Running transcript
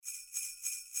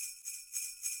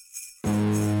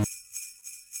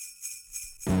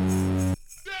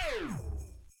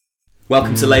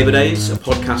Welcome to Labour Days, a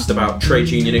podcast about trade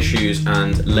union issues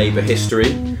and labour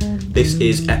history. This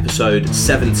is episode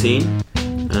 17,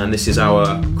 and this is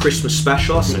our Christmas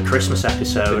special. It's a Christmas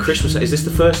episode. Is this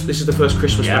the first? This is the first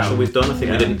Christmas special we've done. I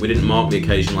think we didn't mark the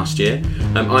occasion last year.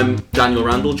 I'm Daniel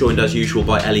Randall, joined as usual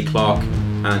by Ellie Clark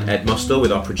and Ed Muster,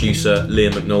 with our producer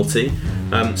Liam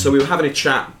McNulty. So we were having a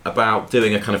chat about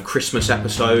doing a kind of Christmas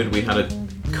episode. We had a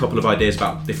couple of ideas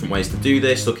about different ways to do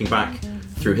this, looking back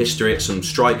through history at some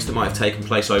strikes that might have taken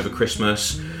place over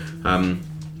Christmas. I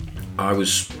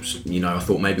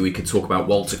thought maybe we could talk about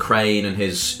Walter Crane and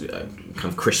his kind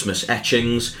of Christmas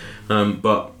etchings.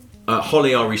 But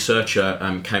Holly, our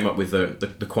researcher, came up with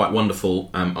the quite wonderful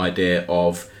idea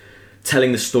of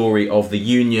telling the story of the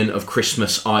Union of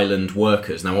Christmas Island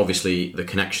Workers. Now, obviously, the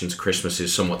connection to Christmas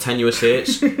is somewhat tenuous here.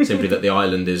 It's simply that the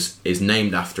island is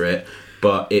named after it.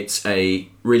 But it's a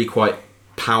really quite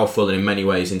powerful and in many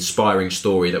ways inspiring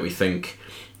story that we think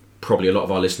probably a lot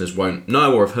of our listeners won't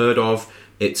know or have heard of.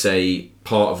 It's a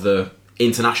part of the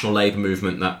international labour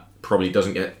movement that probably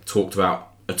doesn't get talked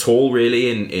about at all,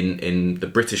 really, in the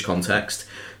British context.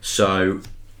 So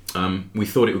we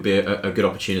thought it would be a good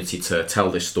opportunity to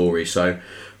tell this story. So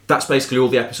that's basically all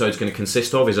the episode's going to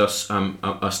consist of, is us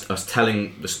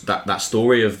telling that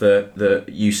story of the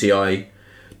UCIW.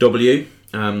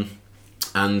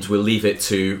 And we'll leave it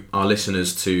to our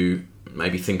listeners to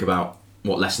maybe think about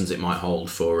what lessons it might hold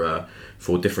for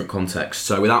different contexts.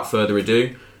 So without further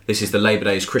ado, this is the Labour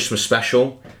Days Christmas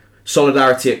special.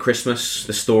 Solidarity at Christmas,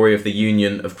 the story of the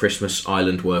Union of Christmas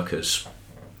Island Workers.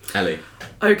 Ellie.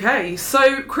 Okay,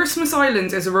 so Christmas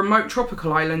Island is a remote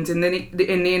tropical island in the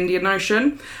Indian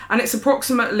Ocean, and it's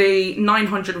approximately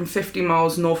 950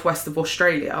 miles northwest of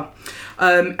Australia,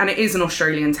 and it is an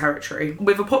Australian territory,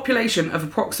 with a population of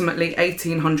approximately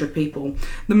 1,800 people,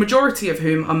 the majority of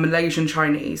whom are Malaysian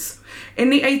Chinese.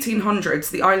 In the 1800s,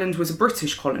 the island was a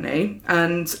British colony,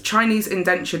 and Chinese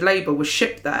indentured labour was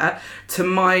shipped there to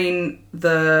mine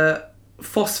the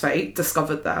phosphate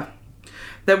discovered there.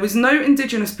 There was no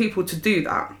indigenous people to do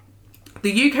that.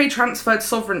 The UK transferred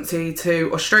sovereignty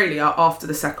to Australia after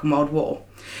the Second World War.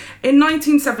 In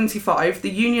 1975, the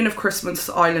Union of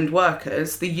Christmas Island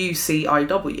Workers, the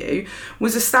UCIW,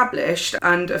 was established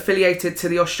and affiliated to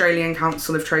the Australian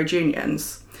Council of Trade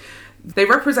Unions. They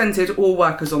represented all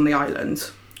workers on the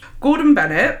island. Gordon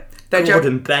Bennett, their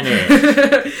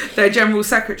General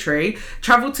Secretary,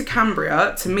 travelled to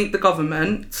Cambria to meet the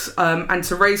government and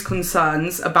to raise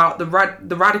concerns about the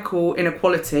radical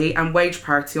inequality and wage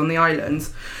parity on the island.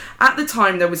 At the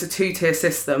time, there was a two-tier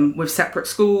system with separate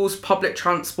schools, public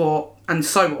transport, and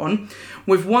so on,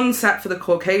 with one set for the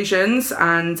Caucasians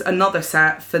and another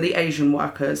set for the Asian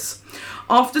workers.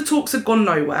 After talks had gone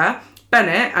nowhere,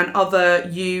 Bennett and other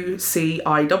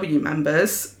UCIW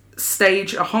members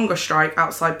stage a hunger strike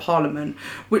outside Parliament,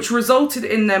 which resulted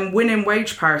in them winning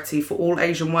wage parity for all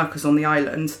Asian workers on the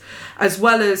island, as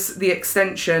well as the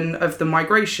extension of the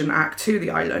Migration Act to the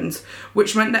island,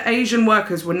 which meant that Asian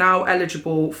workers were now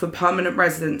eligible for permanent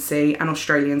residency and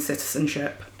Australian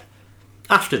citizenship.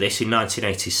 After this, in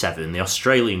 1987, the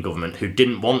Australian government, who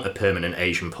didn't want a permanent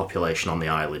Asian population on the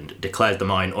island, declared the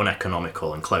mine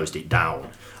uneconomical and closed it down,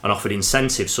 and offered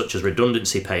incentives such as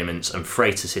redundancy payments and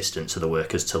freight assistance to the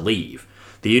workers to leave.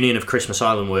 The Union of Christmas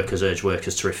Island Workers urged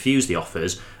workers to refuse the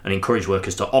offers and encouraged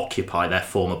workers to occupy their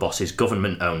former boss's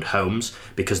government-owned homes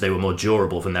because they were more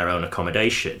durable than their own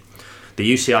accommodation.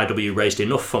 The UCIW raised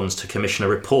enough funds to commission a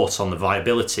report on the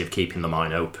viability of keeping the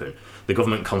mine open. The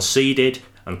government conceded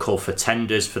and called for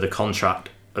tenders for the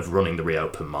contract of running the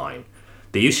reopened mine.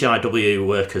 The UCIW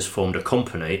workers formed a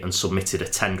company and submitted a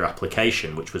tender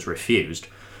application, which was refused.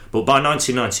 But by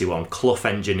 1991, Clough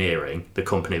Engineering, the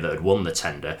company that had won the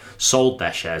tender, sold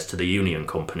their shares to the Union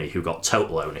Company, who got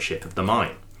total ownership of the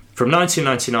mine. From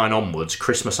 1999 onwards,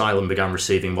 Christmas Island began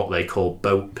receiving what they call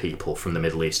boat people from the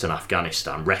Middle East and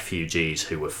Afghanistan, refugees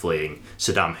who were fleeing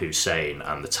Saddam Hussein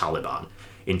and the Taliban.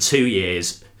 In 2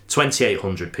 years,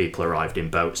 2,800 people arrived in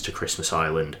boats to Christmas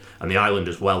Island, and the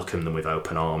islanders welcomed them with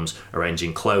open arms,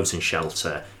 arranging clothes and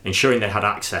shelter, ensuring they had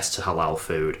access to halal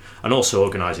food, and also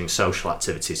organising social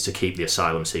activities to keep the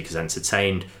asylum seekers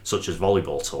entertained, such as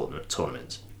volleyball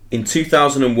tournaments. In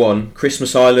 2001,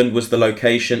 Christmas Island was the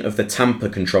location of the Tampa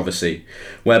controversy,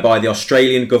 whereby the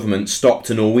Australian government stopped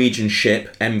a Norwegian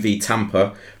ship, MV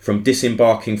Tampa, from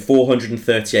disembarking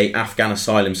 438 Afghan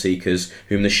asylum seekers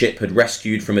whom the ship had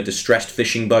rescued from a distressed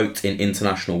fishing boat in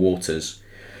international waters.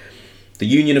 The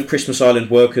Union of Christmas Island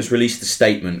Workers released a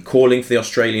statement calling for the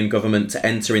Australian government to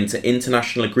enter into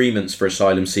international agreements for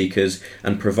asylum seekers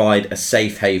and provide a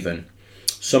safe haven.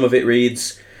 Some of it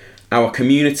reads, Our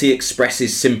community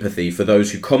expresses sympathy for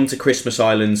those who come to Christmas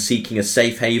Island seeking a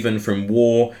safe haven from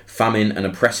war, famine and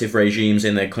oppressive regimes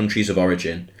in their countries of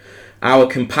origin. Our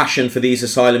compassion for these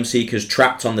asylum seekers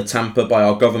trapped on the Tampa by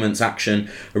our government's action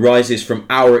arises from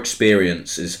our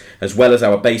experiences, as well as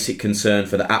our basic concern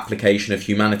for the application of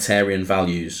humanitarian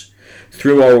values.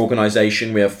 Through our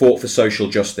organisation, we have fought for social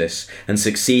justice and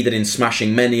succeeded in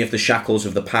smashing many of the shackles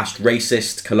of the past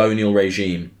racist colonial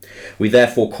regime. We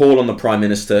therefore call on the Prime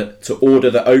Minister to order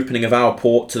the opening of our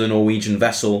port to the Norwegian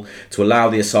vessel to allow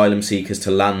the asylum seekers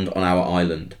to land on our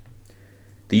island.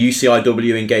 The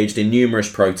UCIW engaged in numerous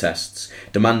protests,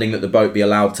 demanding that the boat be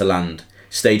allowed to land,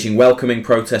 staging welcoming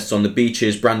protests on the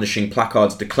beaches, brandishing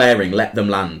placards declaring "Let them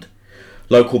land."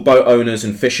 Local boat owners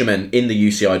and fishermen in the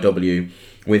UCIW,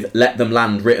 with "Let them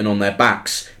land" written on their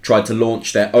backs, tried to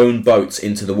launch their own boats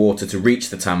into the water to reach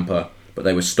the Tampa, but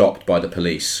they were stopped by the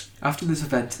police. After this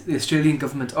event, the Australian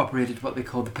government operated what they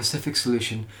called the Pacific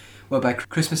Solution, whereby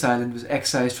Christmas Island was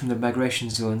excised from the migration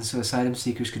zone so asylum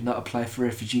seekers could not apply for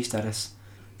refugee status.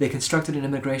 They constructed an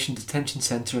immigration detention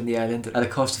centre on the island at a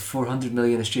cost of 400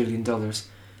 million Australian dollars.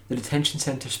 The detention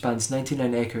centre spans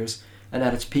 99 acres and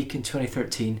at its peak in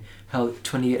 2013 held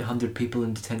 2,800 people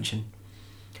in detention.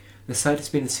 The site has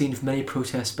been the scene of many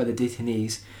protests by the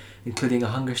detainees, including a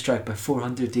hunger strike by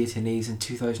 400 detainees in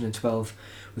 2012,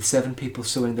 with 7 people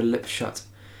sewing their lips shut.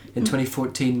 In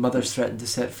 2014, mothers threatened to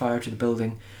set fire to the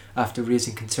building after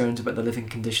raising concerns about the living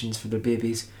conditions for their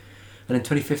babies. And in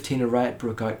 2015 a riot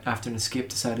broke out after an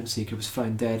escaped asylum seeker was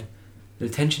found dead. The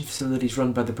detention facilities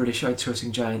run by the British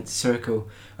outsourcing giant Serco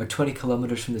are 20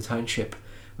 kilometres from the township,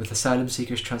 with asylum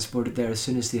seekers transported there as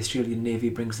soon as the Australian Navy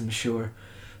brings them ashore,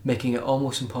 making it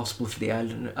almost impossible for the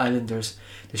islanders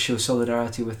to show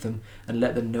solidarity with them and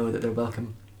let them know that they're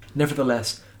welcome.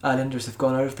 Nevertheless, islanders have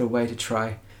gone out of their way to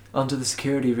try. Under the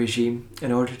security regime,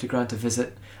 in order to grant a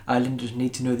visit, islanders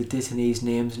need to know the detainees'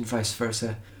 names and vice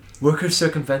versa. Workers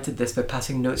circumvented this by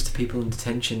passing notes to people in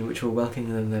detention which were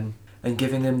welcoming them and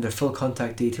giving them their full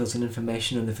contact details and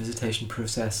information on the visitation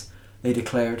process. They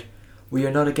declared, "We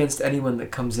are not against anyone that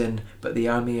comes in but the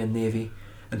Army and Navy,"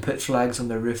 and put flags on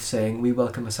their roof saying, "We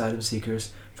welcome asylum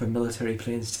seekers," for military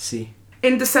planes to see.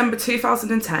 In December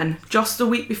 2010, just a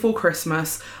week before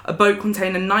Christmas, a boat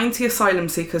containing 90 asylum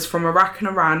seekers from Iraq and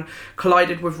Iran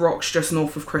collided with rocks just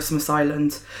north of Christmas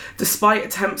Island. Despite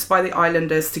attempts by the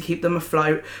islanders to keep them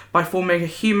afloat by forming a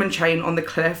human chain on the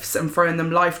cliffs and throwing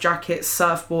them life jackets,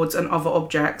 surfboards and other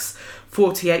objects,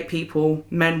 48 people,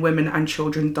 men, women and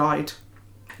children died.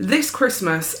 This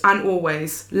Christmas and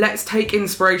always, let's take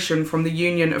inspiration from the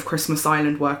Union of Christmas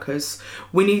Island Workers.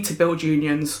 We need to build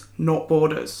unions, not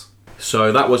borders.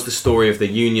 So that was the story of the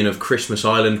Union of Christmas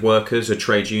Island Workers, a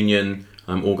trade union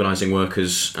organising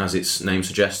workers, as its name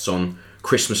suggests, on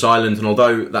Christmas Island. And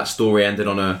although that story ended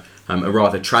on a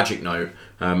rather tragic note,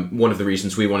 one of the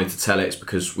reasons we wanted to tell it is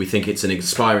because we think it's an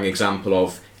inspiring example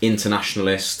of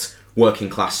internationalist working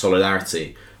class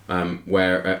solidarity,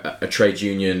 where a trade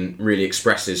union really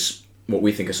expresses what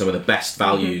we think are some of the best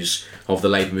values of the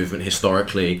labour movement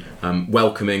historically,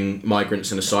 welcoming migrants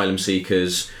and asylum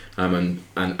seekers, and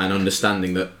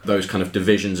understanding that those kind of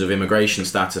divisions of immigration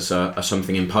status are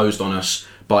something imposed on us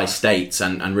by states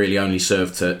and really only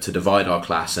serve to divide our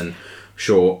class. And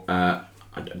sure, I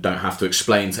don't have to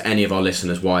explain to any of our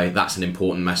listeners why that's an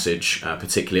important message,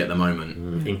 particularly at the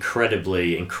moment.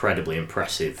 Incredibly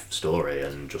impressive story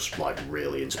and just like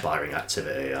really inspiring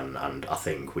activity, and I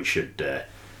think we should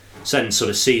send sort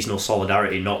of seasonal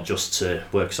solidarity not just to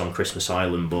workers on Christmas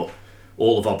Island but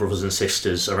all of our brothers and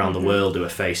sisters around the world who are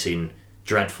facing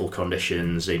dreadful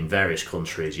conditions in various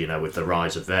countries, you know, with the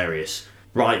rise of various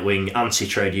right-wing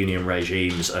anti-trade union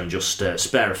regimes, and just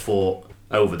spare a thought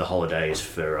over the holidays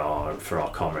for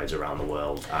our comrades around the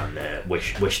world, and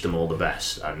wish them all the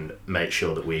best, and make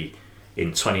sure that we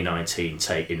in 2019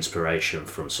 take inspiration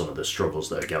from some of the struggles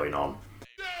that are going on.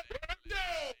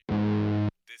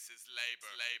 This is labor.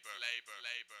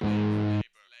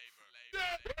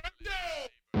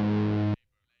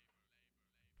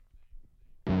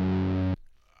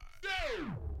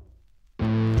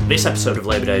 This episode of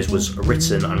Labour Days was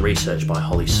written and researched by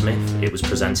Holly Smith. It was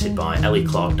presented by Ellie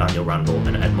Clark, Daniel Randall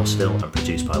and Ed Mustill, and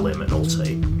produced by Liam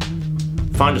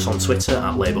McNulty. Find us on Twitter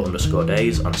at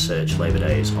Labour_Days and search Labour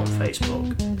Days on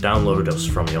Facebook. Download us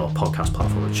from your podcast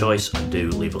platform of choice and do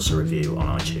leave us a review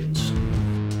on iTunes.